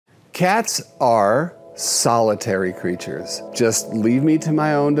Cats are solitary creatures. Just leave me to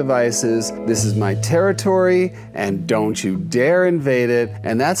my own devices. This is my territory, and don't you dare invade it.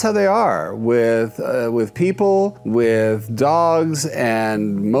 And that's how they are with people, with dogs,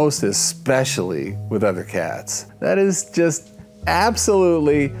 and most especially with other cats. That is just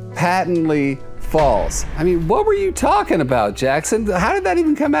absolutely, patently false. I mean, what were you talking about, Jackson? How did that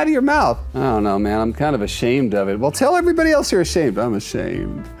even come out of your mouth? I don't know, man. I'm kind of ashamed of it. Well, tell everybody else you're ashamed. I'm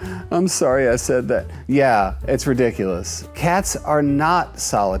ashamed. I'm sorry I said that. Yeah, it's ridiculous. Cats are not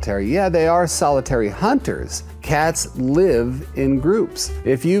solitary. Yeah, they are solitary hunters. Cats live in groups.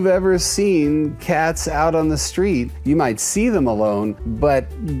 If you've ever seen cats out on the street, you might see them alone, but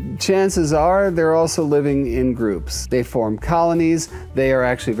chances are they're also living in groups. They form colonies. They are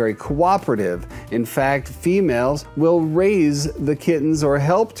actually very cooperative. In fact, females will raise the kittens or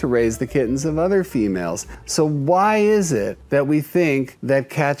help to raise the kittens of other females. So why is it that we think that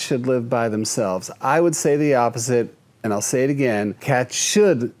cats should live by themselves? I would say the opposite. And I'll say it again, cats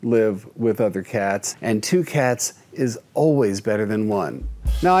should live with other cats, and 2 cats is always better than 1.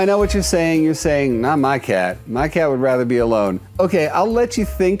 Now, I know what you're saying. You're saying, not my cat. My cat would rather be alone. Okay, I'll let you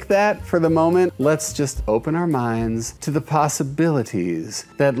think that for the moment. Let's just open our minds to the possibilities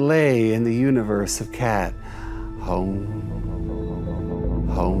that lay in the universe of cat. Home.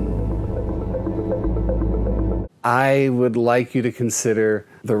 Home. I would like you to consider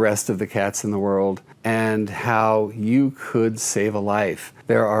the rest of the cats in the world and how you could save a life.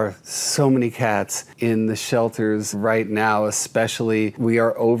 There are so many cats in the shelters right now, especially. We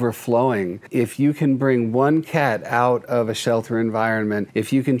are overflowing. If you can bring 1 cat out of a shelter environment,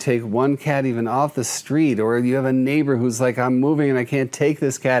 if you can take 1 cat even off the street, or you have a neighbor who's like, I'm moving and I can't take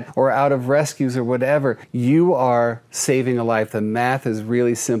this cat, or out of rescues or whatever, you are saving a life. The math is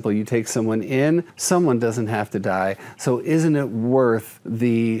really simple. You take someone in, someone doesn't have to die. So isn't it worth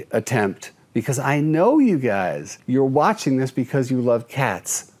the attempt? Because I know you guys, you're watching this because you love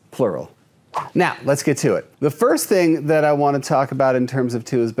cats, plural. Now, let's get to it. The first thing that I want to talk about in terms of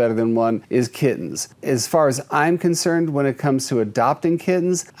 2 is better than 1 is kittens. As far as I'm concerned, when it comes to adopting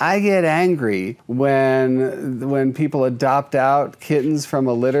kittens, I get angry when people adopt out kittens from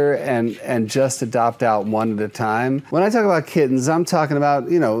a litter and just adopt out 1 at a time. When I talk about kittens, I'm talking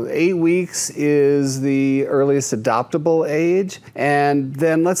about, 8 weeks is the earliest adoptable age, and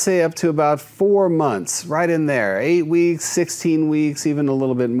then let's say up to about 4 months, right in there, 8 weeks, 16 weeks, even a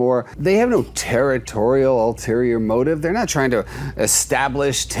little bit more. They have no territorial ulterior motive. They're not trying to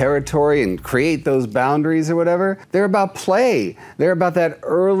establish territory and create those boundaries or whatever. They're about play. They're about that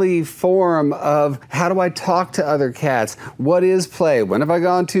early form of how do I talk to other cats? What is play? When have I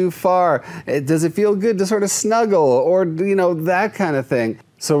gone too far? Does it feel good to sort of snuggle or, that kind of thing?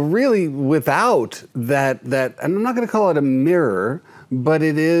 So really without that, and I'm not going to call it a mirror, but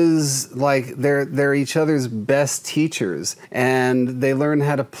it is like they're each other's best teachers, and they learn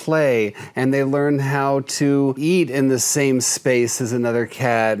how to play, and they learn how to eat in the same space as another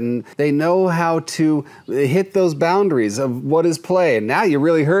cat, and they know how to hit those boundaries of what is play. And now you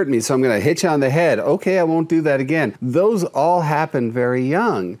really hurt me, so I'm going to hit you on the head. Okay, I won't do that again. Those all happen very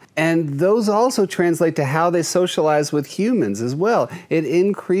young, and those also translate to how they socialize with humans as well. It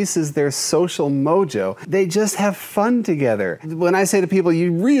increases their social mojo. They just have fun together. When I say to people,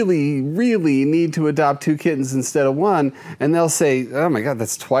 you really, really need to adopt 2 kittens instead of 1, and they'll say, oh my God,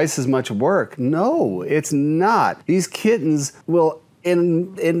 that's twice as much work. No, it's not. These kittens will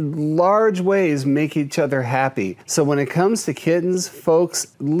in large ways make each other happy. So when it comes to kittens,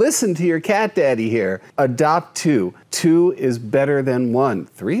 folks, listen to your cat daddy here. Adopt 2. 2 is better than 1.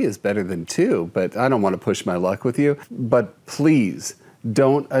 3 is better than 2, but I don't want to push my luck with you. But please,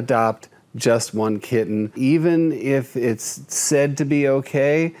 don't adopt just 1 kitten. Even if it's said to be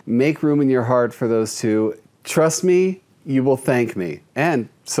okay, make room in your heart for those 2. Trust me, you will thank me, and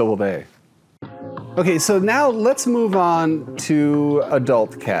so will they. Okay, so now let's move on to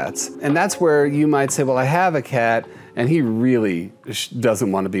adult cats. And that's where you might say, well, I have a cat, and he really doesn't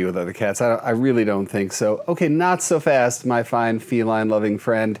want to be with other cats. I really don't think so. Okay, not so fast, my fine feline-loving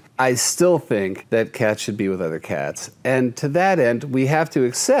friend. I still think that cats should be with other cats. And to that end, we have to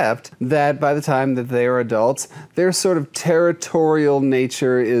accept that by the time that they are adults, their sort of territorial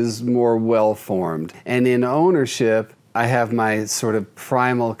nature is more well-formed. And in ownership, I have my sort of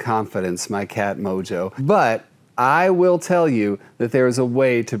primal confidence, my cat mojo. But I will tell you that there is a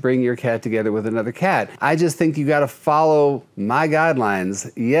way to bring your cat together with another cat. I just think you got to follow my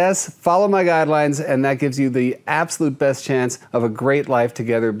guidelines. Yes, follow my guidelines, and that gives you the absolute best chance of a great life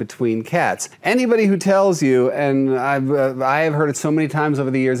together between cats. Anybody who tells you, and I have heard it so many times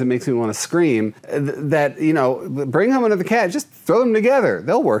over the years, it makes me want to scream, that, you know, bring home another cat, just throw them together.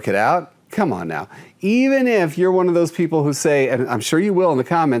 They'll work it out. Come on now. Even if you're one of those people who say, and I'm sure you will in the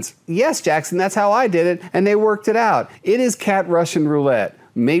comments, yes, Jackson, that's how I did it, and they worked it out. It is cat Russian roulette.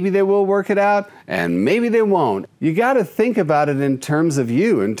 Maybe they will work it out, and maybe they won't. You got to think about it in terms of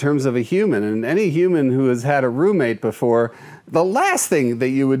you, in terms of a human. And any human who has had a roommate before, the last thing that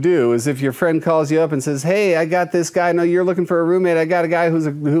you would do is if your friend calls you up and says, hey, I got this guy, no, you're looking for a roommate, I got a guy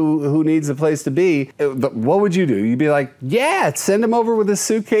who needs a place to be. What would you do? You'd be like, yeah, send him over with his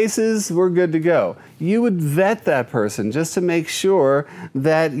suitcases, we're good to go. You would vet that person just to make sure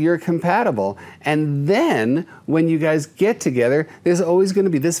that you're compatible. And then when you guys get together, there's always going to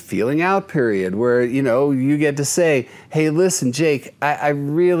be this feeling out period where, you know, you get to say, hey, listen, Jake, I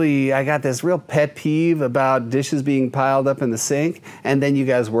got this real pet peeve about dishes being piled up in the sink. And then you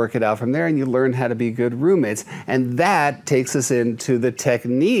guys work it out from there and you learn how to be good roommates. And that takes us into the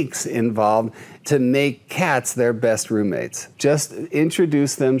techniques involved to make cats their best roommates. Just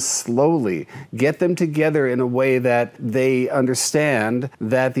introduce them slowly. Get them together in a way that they understand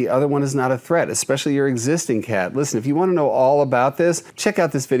that the other one is not a threat, especially your existing cat. Listen, if you want to know all about this, check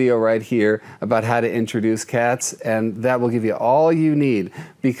out this video right here about how to introduce cats, and that will give you all you need,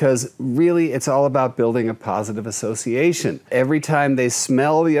 because really it's all about building a positive association. Every time they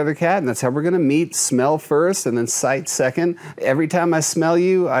smell the other cat, and that's how we're going to meet, smell first and then sight second. Every time I smell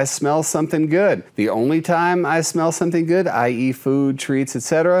you, I smell something good. The only time I smell something good, i.e. food, treats,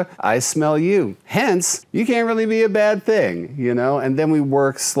 etc., I smell you. Hence, you can't really be a bad thing, you know? And then we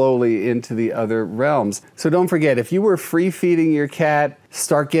work slowly into the other realms. So don't forget, if you were free feeding your cat,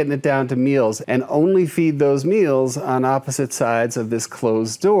 start getting it down to meals, and only feed those meals on opposite sides of this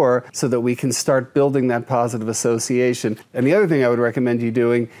closed door so that we can start building that positive association. And the other thing I would recommend you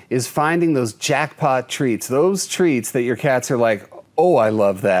doing is finding those jackpot treats, those treats that your cats are like, oh, I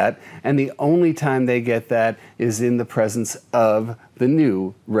love that. And the only time they get that is in the presence of the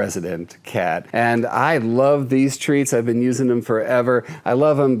new resident cat. And I love these treats. I've been using them forever. I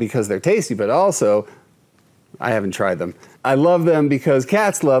love them because they're tasty, but also, I haven't tried them. I love them because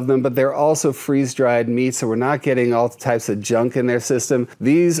cats love them, but they're also freeze-dried meat, so we're not getting all types of junk in their system.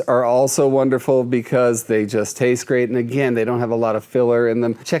 These are also wonderful because they just taste great, and again, they don't have a lot of filler in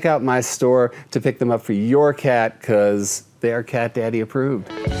them. Check out my store to pick them up for your cat, because they are Cat Daddy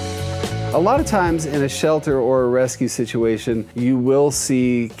approved. A lot of times in a shelter or a rescue situation, you will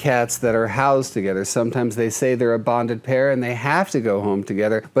see cats that are housed together. Sometimes they say they're a bonded pair and they have to go home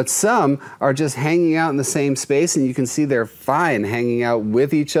together, but some are just hanging out in the same space, and you can see they're fine hanging out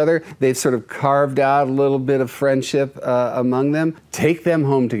with each other. They've sort of carved out a little bit of friendship among them. Take them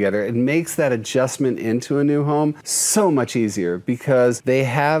home together. It makes that adjustment into a new home so much easier, because they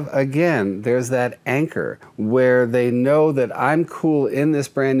have, again, there's that anchor where they know that I'm cool in this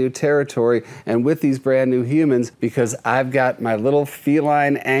brand new territory and with these brand new humans, because I've got my little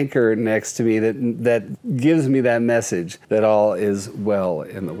feline anchor next to me that gives me that message that all is well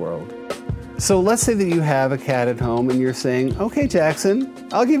in the world. So let's say that you have a cat at home and you're saying, okay, Jackson,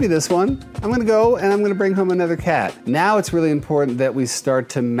 I'll give you this one. I'm going to go and I'm going to bring home another cat. Now it's really important that we start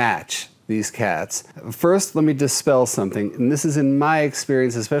to match these cats. First, let me dispel something, and this is in my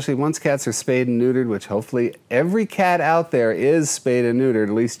experience, especially once cats are spayed and neutered, which hopefully every cat out there is spayed and neutered,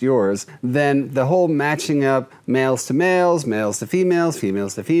 at least yours, then the whole matching up males to males, males to females,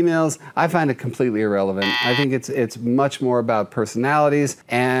 females to females, I find it completely irrelevant. I think it's much more about personalities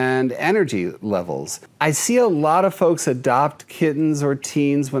and energy levels. I see a lot of folks adopt kittens or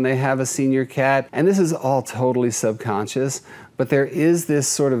teens when they have a senior cat, and this is all totally subconscious. But there is this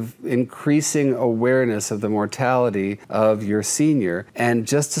sort of increasing awareness of the mortality of your senior. And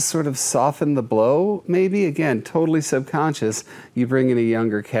just to sort of soften the blow, maybe, again, totally subconscious, you bring in a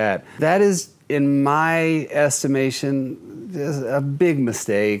younger cat. That is, in my estimation, a big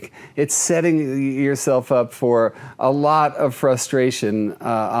mistake. It's setting yourself up for a lot of frustration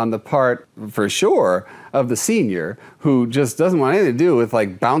on the part, for sure, of the senior, who just doesn't want anything to do with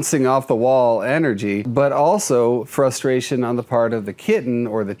like bouncing off the wall energy, but also frustration on the part of the kitten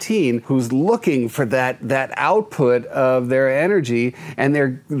or the teen who's looking for that output of their energy, and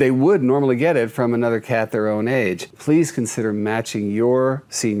they would normally get it from another cat their own age. Please consider matching your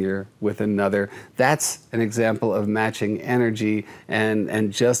senior with another. That's an example of matching energy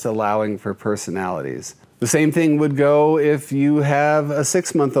and just allowing for personalities. The same thing would go if you have a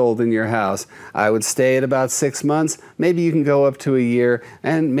 6-month-old in your house. I would stay at about 6 months. Maybe you can go up to a year,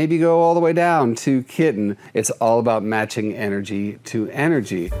 and maybe go all the way down to kitten. It's all about matching energy to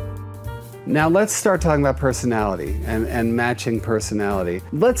energy. Now let's start talking about personality and matching personality.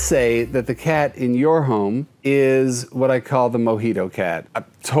 Let's say that the cat in your home is what I call the mojito cat.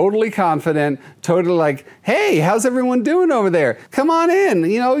 Totally confident, totally like, hey, how's everyone doing over there? Come on in,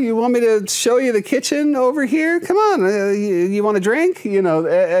 you know, you want me to show you the kitchen over here? Come on, you want a drink? You know,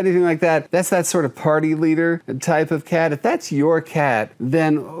 anything like that. That's that sort of party leader type of cat. If that's your cat,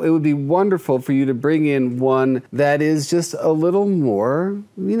 then it would be wonderful for you to bring in one that is just a little more,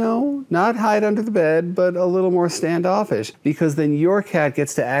 you know, not hide under the bed, but a little more standoffish, because then your cat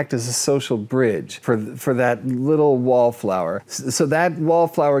gets to act as a social bridge for that little wallflower. So that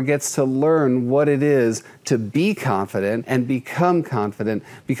wallflower gets to learn what it is to be confident and become confident,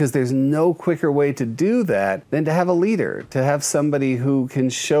 because there's no quicker way to do that than to have a leader, to have somebody who can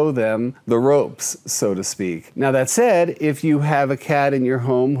show them the ropes, so to speak. Now that said, if you have a cat in your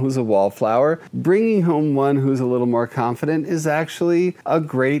home who's a wallflower, bringing home one who's a little more confident is actually a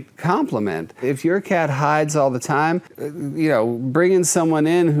great compliment. If your cat hides all the time, you know, bringing someone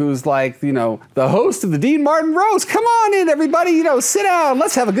in who's like, you know, the host of the Dean Martin Roast, come on in everybody, you know, sit down,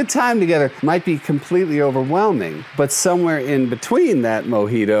 let's have a good time together, might be completely overwhelming. But somewhere in between that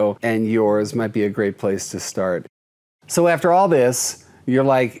mojito and yours might be a great place to start. So after all this, you're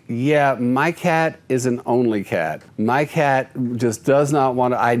like, yeah, my cat is an only cat. My cat just does not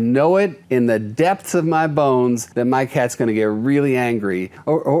want to, I know it in the depths of my bones that my cat's going to get really angry,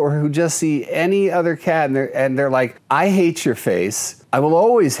 or who just see any other cat and they're like, I hate your face. I will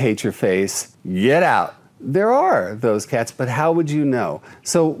always hate your face. Get out. There are those cats, but how would you know?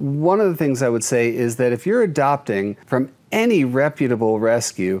 So one of the things I would say is that if you're adopting from any reputable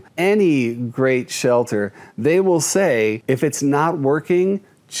rescue, any great shelter, they will say, if it's not working,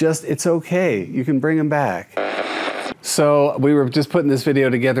 it's okay. You can bring them back. So we were just putting this video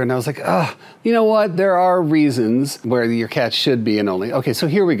together and I was like, oh, you know what? There are reasons where your cat should be an only. Okay, so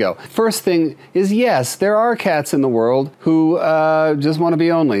here we go. First thing is, yes, there are cats in the world who just want to be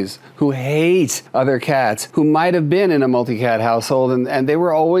onlys, who hate other cats, who might have been in a multi-cat household and they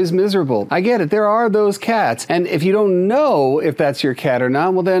were always miserable. I get it. There are those cats. And if you don't know if that's your cat or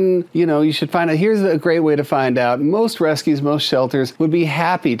not, well then, you know, you should find out. Here's a great way to find out. Most rescues, most shelters would be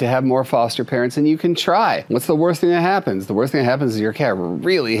happy to have more foster parents, and you can try. What's the worst thing that happens? The worst thing that happens is your cat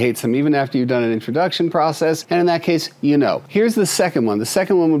really hates them even after you've done an introduction process, and in that case, you know. Here's the second one. The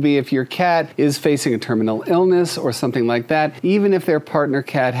second one would be if your cat is facing a terminal illness or something like that, even if their partner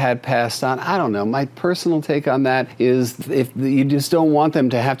cat had passed on. I don't know. My personal take on that is if you just don't want them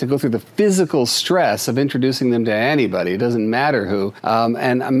to have to go through the physical stress of introducing them to anybody. It doesn't matter who.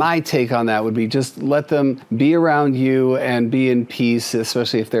 And my take on that would be just let them be around you and be in peace,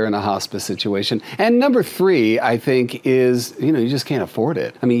 especially if they're in a hospice situation. And number three, I think, is, you know, you just can't afford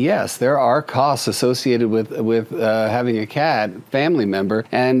it. I mean, yes, there are costs associated with having a cat family member,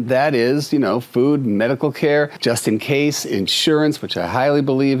 and that is, you know, food, medical care, just in case, insurance, which I highly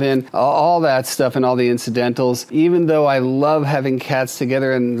believe in, all that stuff and all the incidentals. Even though I love having cats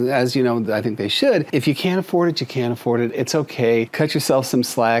together, and as you know, I think they should, if you can't afford it, you can't afford it. It's okay. Cut yourself some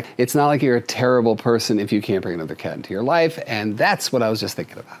slack. It's not like you're a terrible person if you can't bring another cat into your life, and that's what I was just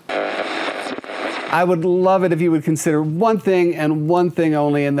thinking about. I would love it if you would consider one thing and one thing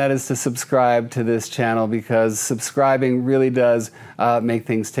only, and that is to subscribe to this channel, because subscribing really does make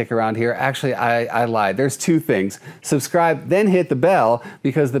things tick around here. Actually, I lied. There's two things. Subscribe, then hit the bell,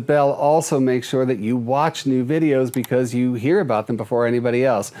 because the bell also makes sure that you watch new videos because you hear about them before anybody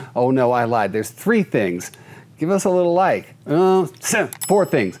else. Oh no, I lied. There's three things. Give us a little like. Four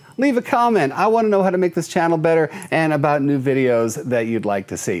things. Leave a comment. I want to know how to make this channel better and about new videos that you'd like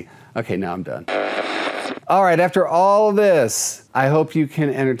to see. Okay, now I'm done. All right, after all of this, I hope you can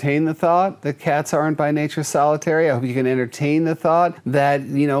entertain the thought that cats aren't by nature solitary. I hope you can entertain the thought that,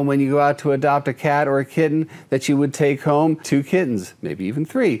 you know, when you go out to adopt a cat or a kitten, that you would take home 2 kittens, maybe even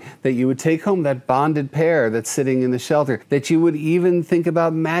 3, that you would take home that bonded pair that's sitting in the shelter, that you would even think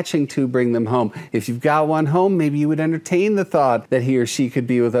about matching to bring them home. If you've got one home, maybe you would entertain the thought that he or she could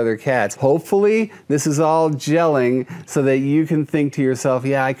be with other cats. Hopefully, this is all gelling so that you can think to yourself,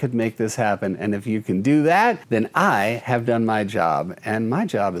 yeah, I could make this happen. And if you can do that, then I have done my job. And my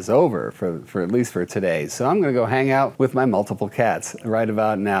job is over for at least for today. So I'm gonna go hang out with my multiple cats right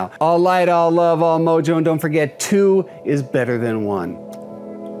about now. All light, all love, all mojo, and don't forget, 2 is better than 1.